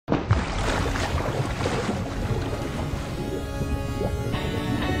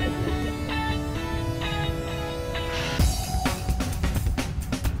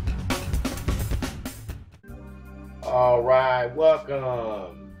All right,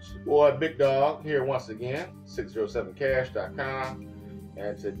 welcome. It's your boy Big Dog here once again, 607cash.com.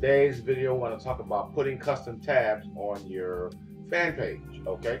 And today's video, I want to talk about putting custom tabs on your fan page,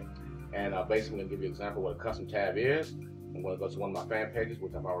 okay? And basically, I'm going to give you an example of what a custom tab is. I'm going to go to one of my fan pages,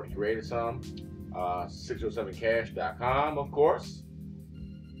 which I've already created some, 607cash.com, of course.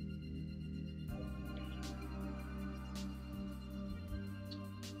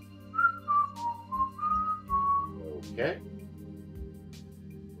 Okay.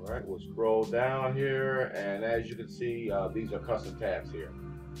 All right, we'll scroll down here, and as you can see, these are custom tabs here.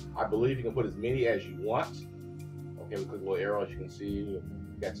 I believe you can put as many as you want. Okay, we click a little arrow, as you can see,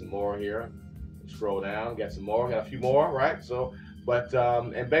 got some more here. Scroll down, got some more, got a few more, right? So, but,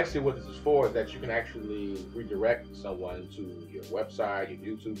 and basically what this is for is that you can actually redirect someone to your website,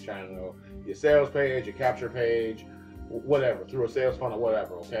 your YouTube channel, your sales page, your capture page, whatever, through a sales funnel,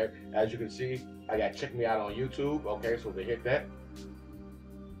 whatever, okay? As you can see, I got check me out on YouTube, okay? So if they hit that,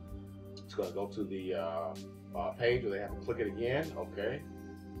 it's gonna go to the page where they have to click it again, okay?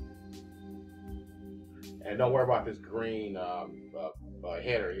 And don't worry about this green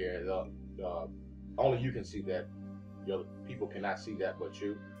header here. Only you can see that. Your people cannot see that but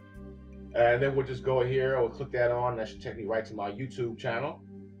you. And then we'll just go here, we'll click that on, that should take me right to my YouTube channel.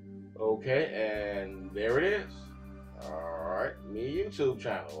 Okay, and there it is. Alright, me YouTube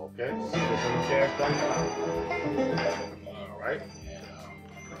channel, okay? Alright.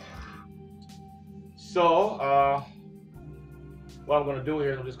 So, what I'm going to do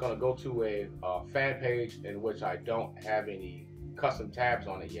here is I'm just going to go to a fan page in which I don't have any custom tabs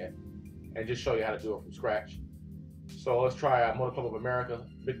on it yet, and just show you how to do it from scratch. So let's try Motor Club of America,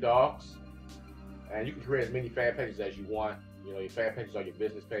 Big Dogs, and you can create as many fan pages as you want. You know, your fan pages are your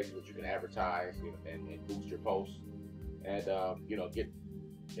business pages, which you can advertise and boost your posts, and you know, get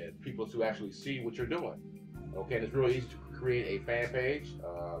people to actually see what you're doing. Okay, and it's really easy to create a fan page.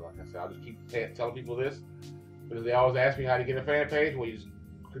 Like I said, I'll just keep telling people this because they always ask me how to get a fan page. Well, you just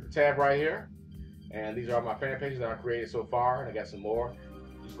click the tab right here, and these are my fan pages that I created so far, and I got some more.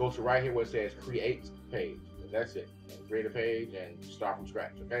 Just go to right here where it says create page. And that's it. And create a page and start from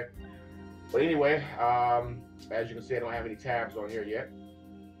scratch. Okay. But anyway, as you can see, I don't have any tabs on here yet.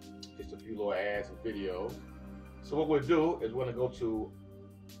 Just a few little ads and videos. So what we'll do is we're gonna go up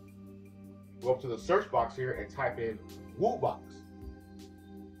to the search box here and type in Wootbox.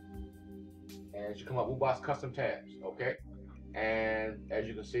 And it should come up Wootbox custom tabs, okay? And as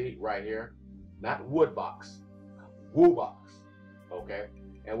you can see right here, not Woodbox, Wootbox, okay?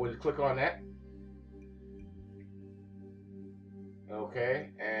 And we'll just click on that. Okay,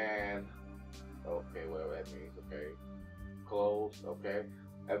 and okay, whatever that means, okay. Close, okay.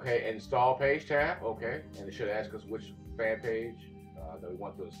 Okay, install page tab, okay. And it should ask us which fan page that we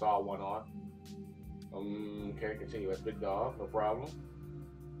want to install one on. Okay, continue as Big Dog, no problem.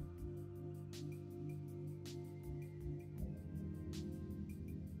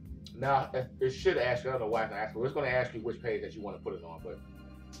 Now, it should ask you, I don't know why it's not asking, but it's going to ask you which page that you want to put it on, but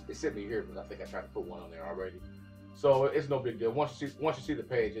it's sitting me here because I think I tried to put one on there already. So it's no big deal. Once you see the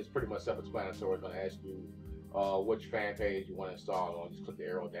page, it's pretty much self-explanatory. It's going to ask you which fan page you want to install on. Just click the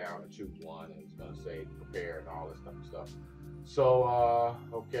arrow down and choose one, and it's going to say prepare and all this type of stuff. So,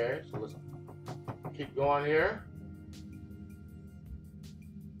 okay, so let's keep going here.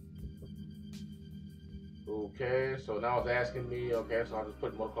 Okay, so now it's asking me, okay, so I'll just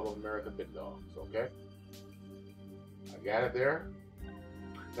put Motor Club of America Big Dogs, okay? I got it there.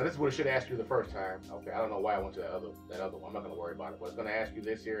 Now this is what it should ask you the first time. Okay, I don't know why I went to that other one. I'm not gonna worry about it, but it's gonna ask you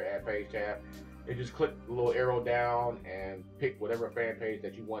this here, add page tab. And just click the little arrow down and pick whatever fan page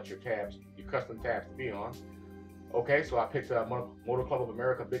that you want your tabs, your custom tabs to be on. Okay, so I picked Motor Club of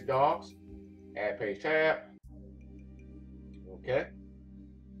America Big Dogs, add page tab. Okay.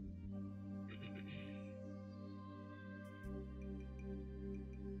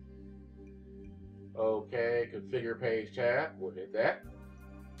 Okay, configure page tab, we'll hit that.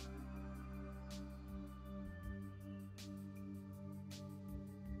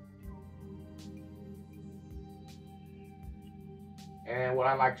 And what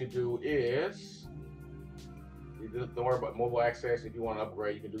I like to do is, don't worry about mobile access. If you want to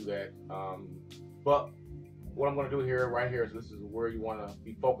upgrade, you can do that. But what I'm going to do here, right here, is this is where you want to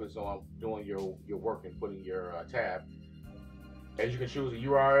be focused on doing your work and putting your tab. As you can choose a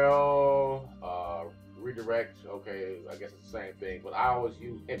URL, redirect, okay, I guess it's the same thing, but I always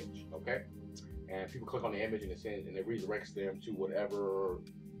use image, okay? And people click on the image and it redirects them to whatever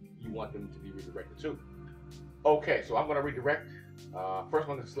you want them to be redirected to. Okay, so I'm going to redirect. First,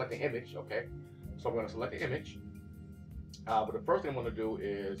 I'm going to select the image, okay? So I'm going to select the image. But the first thing I'm going to do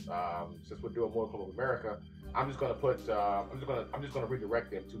is, since we're doing Motor Club of America, I'm just gonna put I'm just gonna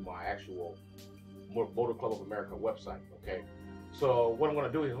redirect them to my actual Motor Club of America website. Okay. So what I'm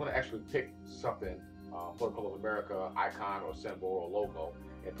gonna do is I'm gonna actually pick something, Motor Club of America icon or symbol or logo,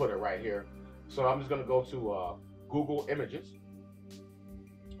 and put it right here. So I'm just gonna go to Google Images.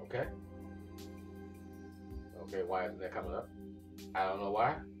 Okay. Okay. Why isn't that coming up? I don't know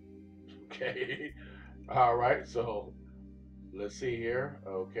why. Okay. All right. So let's see here.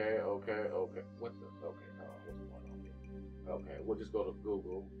 Okay. Okay. Okay. What the? Okay. What's going on here? Okay. We'll just go to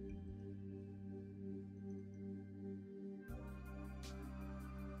Google.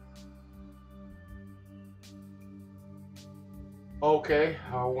 Okay,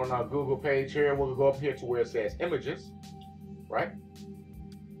 on our Google page here, we'll go up here to where it says images, right?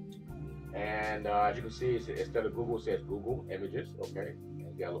 And as you can see, instead of Google, it says Google Images, okay?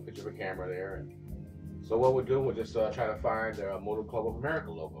 And got a little picture of a camera there. So what we'll do, we'll just try to find the Motor Club of America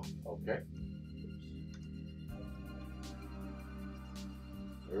logo, okay?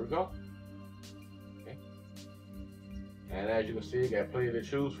 Here we go. Okay. And as you can see, you got plenty to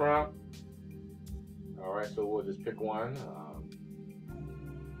choose from. All right, so we'll just pick one.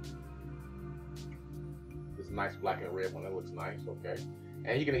 This nice black and red one, that looks nice, okay?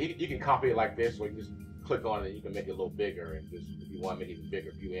 And you can copy it like this, or you can just click on it and you can make it a little bigger, and just if you want to make it even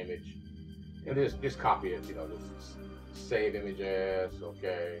bigger, view image. And just copy it, you know, just save image as,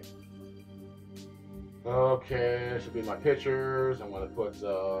 okay. Okay, it should be my pictures. I'm gonna put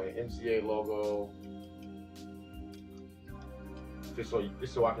MCA logo. Just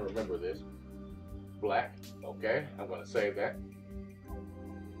so I can remember this. Black, okay, I'm gonna save that.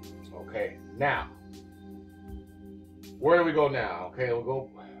 Okay, now, where do we go now? Okay, we'll go,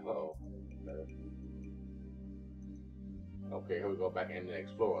 okay, here we go back in the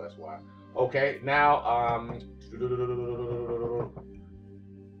Explorer, that's why. Okay, now,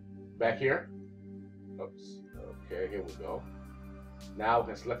 back here. Oops, okay, here we go. Now we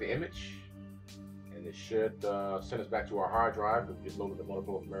can select the image, and it should send us back to our hard drive. We just loaded the Motor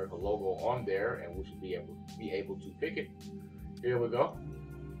Club of America logo on there, and we should be able to pick it. Here we go.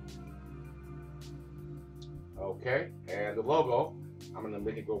 Okay, and the logo, I'm gonna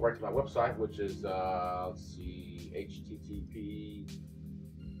make it go right to my website, which is let's see, HTTP.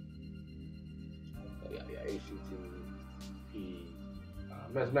 HTTP.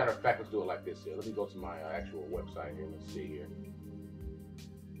 As a matter of fact, let's do it like this here. Let me go to my actual website here. Let's see here.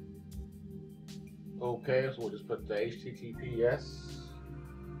 Okay, so we'll just put the HTTPS.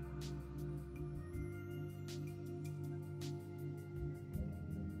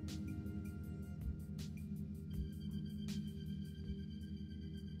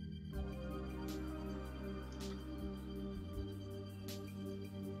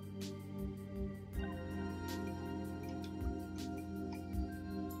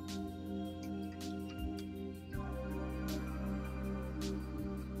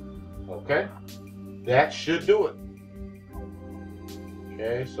 Okay, that should do it.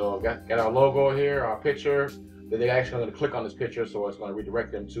 Okay, so got our logo here, our picture. Then they're actually going to click on this picture, so it's going to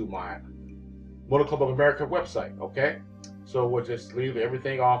redirect them to my Motor Club of America website. Okay, so we'll just leave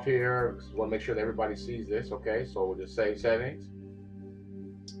everything off here. Just want to make sure that everybody sees this. Okay, so we'll just save settings.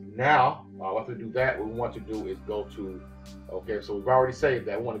 Now, after we do that, what we want to do is go to, okay, so we've already saved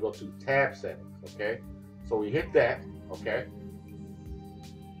that. We want to go to tab settings. Okay, so we hit that. Okay.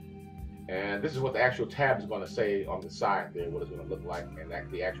 And this is what the actual tab is going to say on the side there, what it's going to look like, and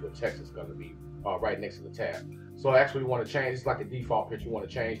the actual text is going to be right next to the tab. So actually, we want to change, it's like a default picture, we want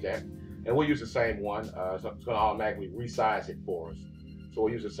to change that. And we'll use the same one, so it's going to automatically resize it for us. So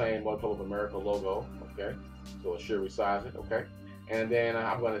we'll use the same Motor Club of America logo, okay? So it should resize it, okay? And then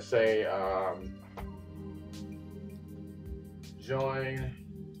I'm going to say, join,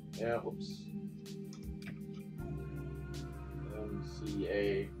 yeah, oops,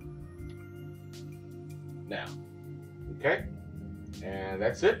 MCA. Now, okay, and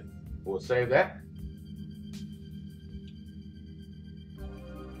that's it. We'll save that.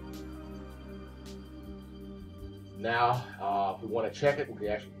 Now, if we want to check it, we can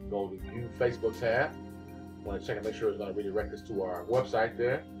actually go to View Facebook tab. We want to check and make sure it's going to redirect us to our website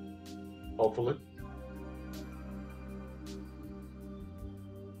there, hopefully.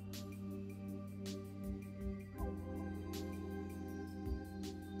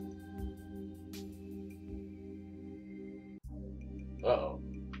 Uh-oh.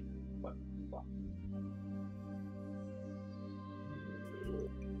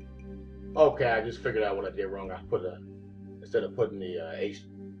 Okay, I just figured out what I did wrong. I put instead of putting the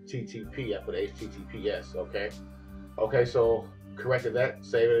HTTP, I put HTTPS, okay? Okay, so corrected that,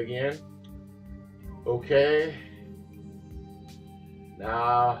 save it again. Okay.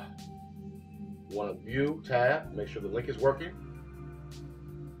 Now You want to view tab, make sure the link is working.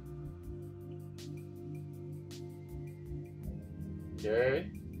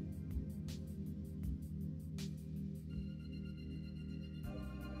 Okay.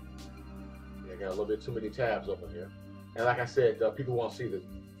 Yeah, I got a little bit too many tabs open here. And like I said, people won't see the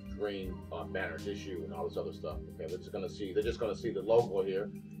green banner issue and all this other stuff. Okay, they're just gonna see the logo here.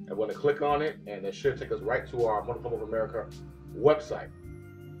 And when they click on it, and it should take us right to our Motor Club of America website.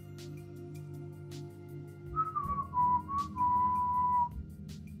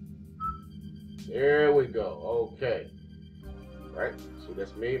 There we go. Okay. Right. So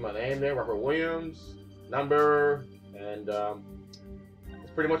that's me, my name there, Robert Williams, number, and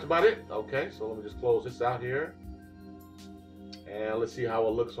that's pretty much about it. Okay. So let me just close this out here. And let's see how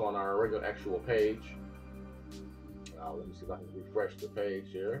it looks on our regular actual page. Let me see if I can refresh the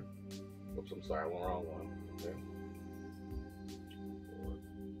page here. Oops, I'm sorry, I went wrong one. Okay.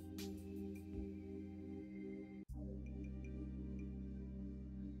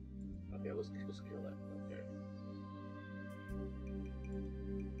 Okay, let's kill that. Okay.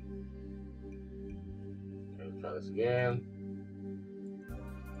 Okay, let's try this again.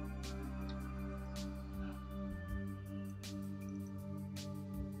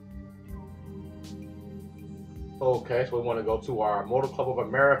 Okay, so we want to go to our Motor Club of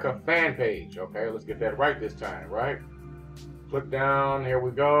America fan page. Okay, let's get that right this time, right? Click down, here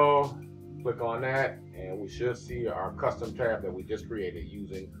we go. Click on that, and we should see our custom tab that we just created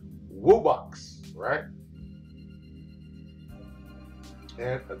using WooBox, right?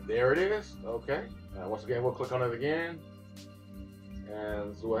 And there it is, okay. Once again, we'll click on it again.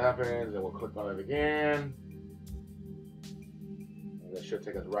 And see what happens, and we'll click on it again. And it should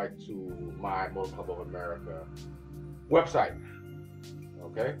take us right to my Motor Club of America website.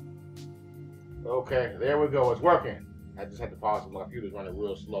 Okay. Okay, there we go. It's working. I just had to pause. My computer's running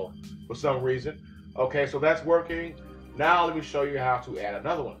real slow for some reason. Okay, so that's working. Now let me show you how to add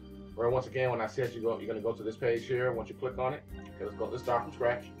another one. Where once again, when I said you're going to go to this page here. Once you click on it, okay, let's start from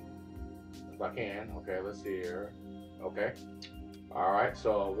scratch. If I can. Okay, let's see here. Okay. All right,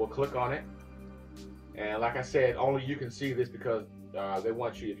 so we'll click on it. And like I said, only you can see this because they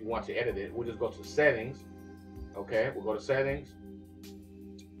want you, if you want to edit it, we'll just go to settings. Okay, we'll go to settings.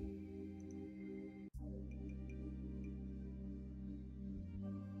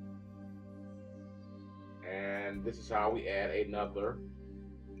 And this is how we add another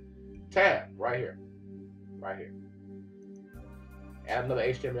tab right here. Right here. Add another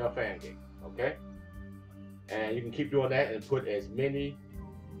HTML fan gate. Okay? And you can keep doing that and put as many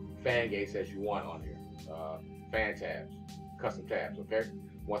fan gates as you want on here. Fan tabs, custom tabs, okay?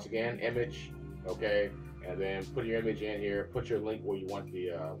 Once again, image, okay? And then put your image in here, put your link where you want the,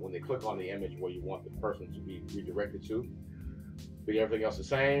 when they click on the image where you want the person to be redirected to. But everything else the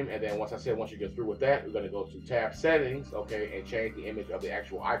same. And then once you get through with that, we're gonna go to tab settings, okay? And change the image of the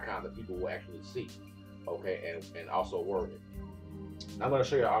actual icon that people will actually see, okay? And also word it. Now I'm gonna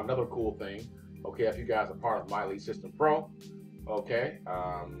show you another cool thing, okay? If you guys are part of My Lead System Pro, okay?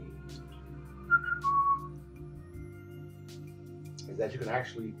 Is that you can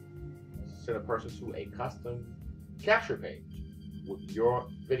actually send a person to a custom capture page with your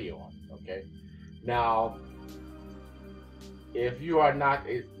video on it, okay? Now, if you are not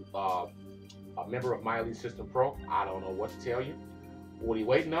a member of My Lead System Pro, I don't know what to tell you. What are you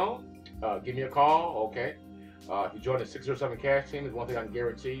waiting on? Give me a call, okay? If you join the 607 Cash team, there's one thing I can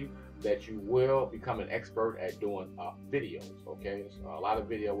guarantee you, that you will become an expert at doing videos, okay? So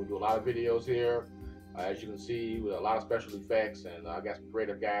we do a lot of videos here. As you can see, with a lot of special effects, and I got some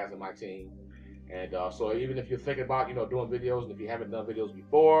creative guys on my team. And so even if you're thinking about, doing videos, and if you haven't done videos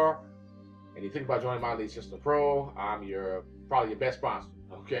before, and you think about joining My Lead System Pro, I'm probably your best sponsor,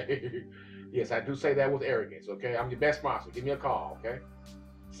 okay? Yes, I do say that with arrogance, okay? I'm your best sponsor. Give me a call, okay?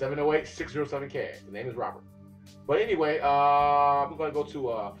 708-607-CASH. The name is Robert. But anyway, I'm going to go to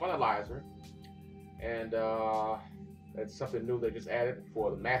Funnelizer, and that's something new they just added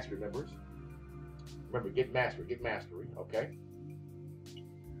for the Mastery members. Remember, get Mastery, okay?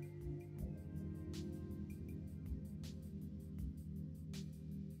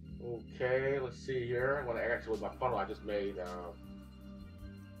 Okay, let's see here. I'm going to actually, with my funnel I just made, I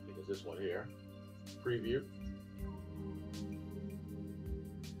think it's this one here, preview.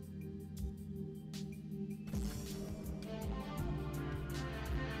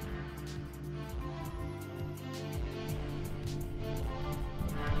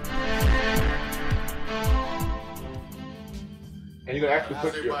 And you can actually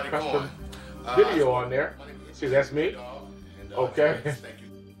put your custom video on there. See, that's me. Okay.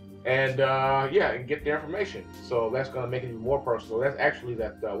 And yeah, and get the information. So that's going to make it even more personal. That's actually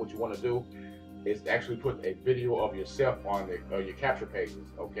what you want to do. is actually put a video of yourself on your capture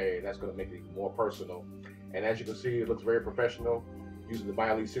pages. Okay, and that's going to make it even more personal. And as you can see, it looks very professional using the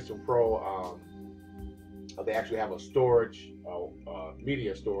MyElite System Pro. They actually have a storage,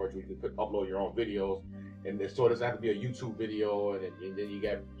 media storage, where you can upload your own videos, and so it doesn't have to be a YouTube video, and then you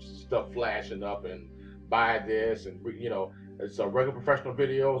got stuff flashing up and buy this, and you know, it's a regular professional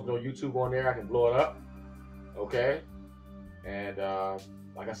videos, no YouTube on there. I can blow it up, okay, and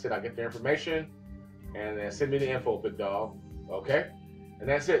like I said, I get the information, and then send me the info, big dog, okay, and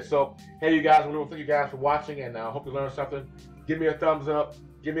that's it. So hey, you guys, I want to thank you guys for watching, and I hope you learned something. Give me a thumbs up,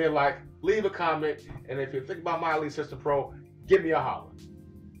 give me a like, leave a comment, and if you think about MyElite System Pro, give me a holler.